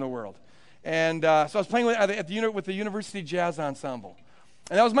drummer in the world. And so I was playing with the University Jazz Ensemble.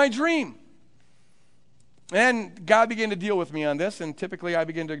 And that was my dream. And God began to deal with me on this, and typically I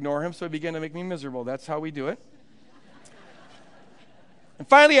began to ignore him, so he began to make me miserable. That's how we do it. And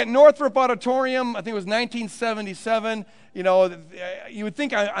finally, at Northrop Auditorium, I think it was 1977, you would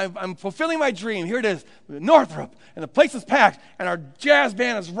think I'm fulfilling my dream. Here it is, Northrop, and the place is packed, and our jazz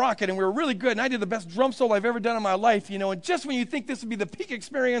band is rocking, and we were really good, and I did the best drum solo I've ever done in my life, and just when you think this would be the peak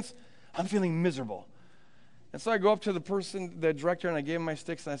experience, I'm feeling miserable. And so I go up to the director, and I gave him my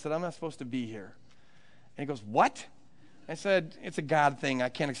sticks, and I said, I'm not supposed to be here. And he goes, what? I said, it's a God thing. I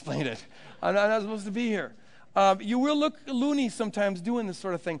can't explain it. I'm not supposed to be here. You will look loony sometimes doing this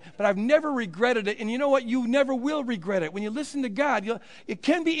sort of thing, but I've never regretted it. And you know what? You never will regret it. When you listen to God, it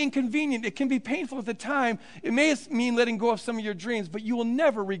can be inconvenient. It can be painful at the time. It may mean letting go of some of your dreams, but you will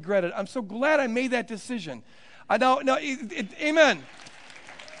never regret it. I'm so glad I made that decision. Amen.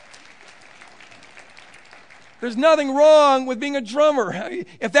 There's nothing wrong with being a drummer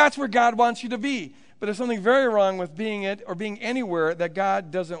if that's where God wants you to be. But there's something very wrong with being it or being anywhere that God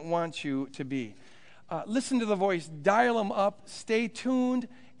doesn't want you to be. Listen to the voice, dial him up, stay tuned,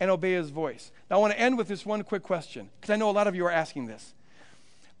 and obey his voice. Now, I want to end with this one quick question, because I know a lot of you are asking this.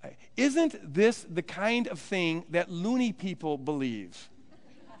 Isn't this the kind of thing that loony people believe?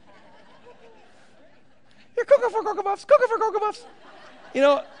 You're cooking for Cocoa Puffs.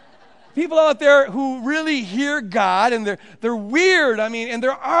 People out there who really hear God, and they're weird. And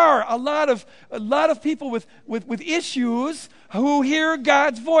there are a lot of people with issues who hear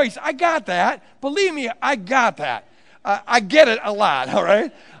God's voice. I got that. Believe me, I got that. I get it a lot, all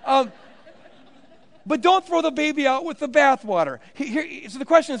right? But don't throw the baby out with the bathwater. So the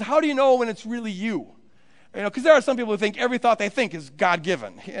question is, how do you know when it's really you? Because there are some people who think every thought they think is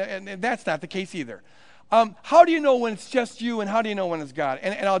God-given, and that's not the case either. How do you know when it's just you, and how do you know when it's God?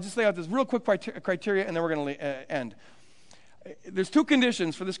 And I'll just lay out this real quick criteria, and then we're going to end. There's two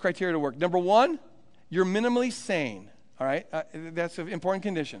conditions for this criteria to work. Number one, you're minimally sane. All right? That's an important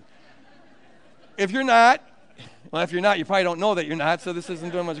condition. If you're not, you probably don't know that you're not, so this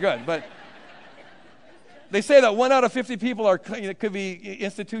isn't doing much good. But they say that 1 out of 50 people could be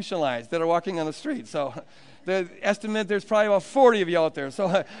institutionalized that are walking on the street. So the estimate, there's probably about 40 of you out there.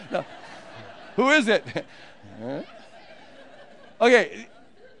 So no. Who is it? Okay.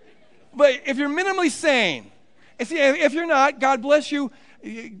 But if you're minimally sane, and see, if you're not, God bless you,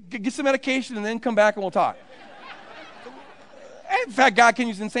 get some medication and then come back and we'll talk. In fact, God can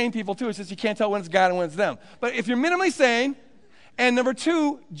use insane people too. It's just you can't tell when it's God and when it's them. But if you're minimally sane, and number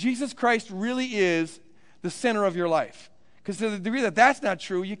two, Jesus Christ really is the center of your life. Because to the degree that that's not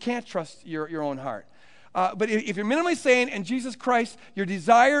true, you can't trust your own heart. But if you're minimally sane and Jesus Christ, your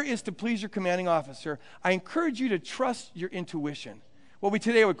desire is to please your commanding officer, I encourage you to trust your intuition. What we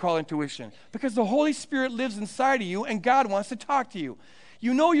today would call intuition. Because the Holy Spirit lives inside of you and God wants to talk to you.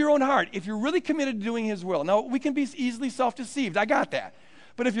 You know your own heart. If you're really committed to doing his will. Now, we can be easily self-deceived. I got that.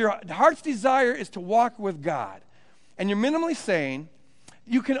 But if your heart's desire is to walk with God and you're minimally sane,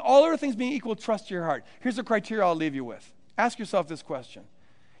 you can, all other things being equal, trust your heart. Here's the criteria I'll leave you with. Ask yourself this question.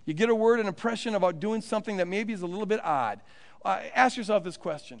 You get a word, an impression about doing something that maybe is a little bit odd. Ask yourself this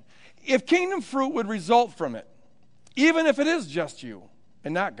question. If kingdom fruit would result from it, even if it is just you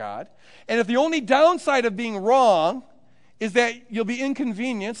and not God, and if the only downside of being wrong is that you'll be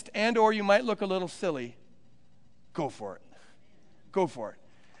inconvenienced and or you might look a little silly, go for it. Go for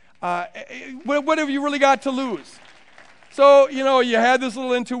it. What have you really got to lose? So, you had this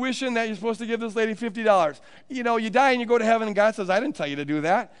little intuition that you're supposed to give this lady $50. You die and you go to heaven and God says, I didn't tell you to do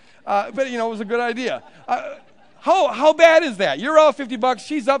that. But it was a good idea. How bad is that? You're out $50,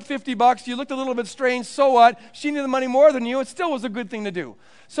 she's up $50, you looked a little bit strange, so what? She needed the money more than you, it still was a good thing to do.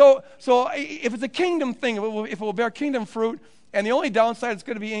 So if it's a kingdom thing, if it will bear kingdom fruit, and the only downside is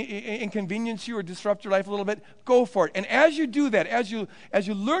going to be inconvenience you or disrupt your life a little bit, go for it. And as you do that, as you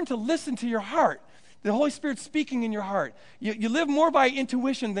learn to listen to your heart, the Holy Spirit's speaking in your heart. You live more by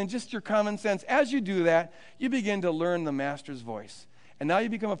intuition than just your common sense. As you do that, you begin to learn the Master's voice. And now you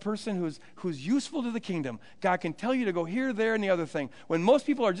become a person who's useful to the kingdom. God can tell you to go here, there, and the other thing. When most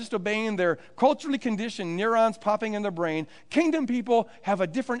people are just obeying their culturally conditioned neurons popping in their brain, kingdom people have a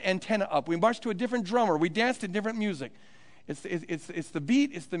different antenna up. We march to a different drummer. We dance to different music. It's the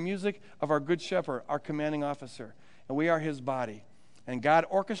beat, it's the music of our good shepherd, our commanding officer. And we are his body. And God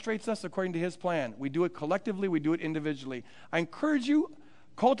orchestrates us according to his plan. We do it collectively, we do it individually. I encourage you,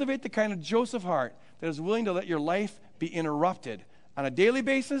 cultivate the kind of Joseph heart that is willing to let your life be interrupted on a daily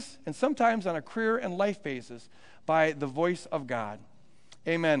basis and sometimes on a career and life basis by the voice of God.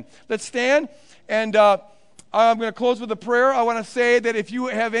 Amen. Let's stand, and I'm going to close with a prayer. I want to say that if you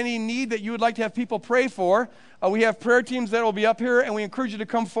have any need that you would like to have people pray for, we have prayer teams that will be up here, and we encourage you to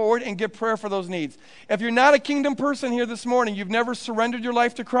come forward and get prayer for those needs. If you're not a kingdom person here this morning, you've never surrendered your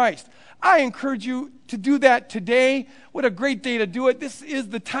life to Christ, I encourage you to do that today. What a great day to do it. This is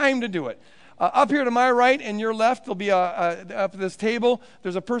the time to do it. Up here to my right and your left, there'll be up at this table,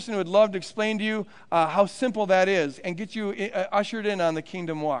 there's a person who would love to explain to you how simple that is and get you ushered in on the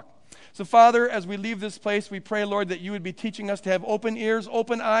kingdom walk. So, Father, as we leave this place, we pray, Lord, that you would be teaching us to have open ears,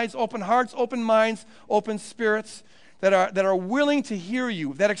 open eyes, open hearts, open minds, open spirits that are willing to hear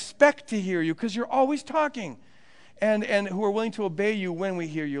you, that expect to hear you, because you're always talking, and who are willing to obey you when we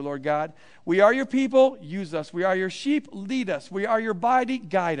hear you, Lord God. We are your people, use us. We are your sheep, lead us. We are your body,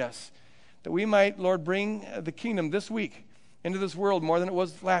 guide us, that we might, Lord, bring the kingdom this week into this world more than it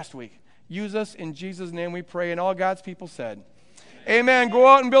was last week. Use us in Jesus' name we pray, and all God's people said, amen. Go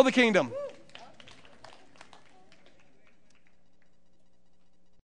out and build the kingdom.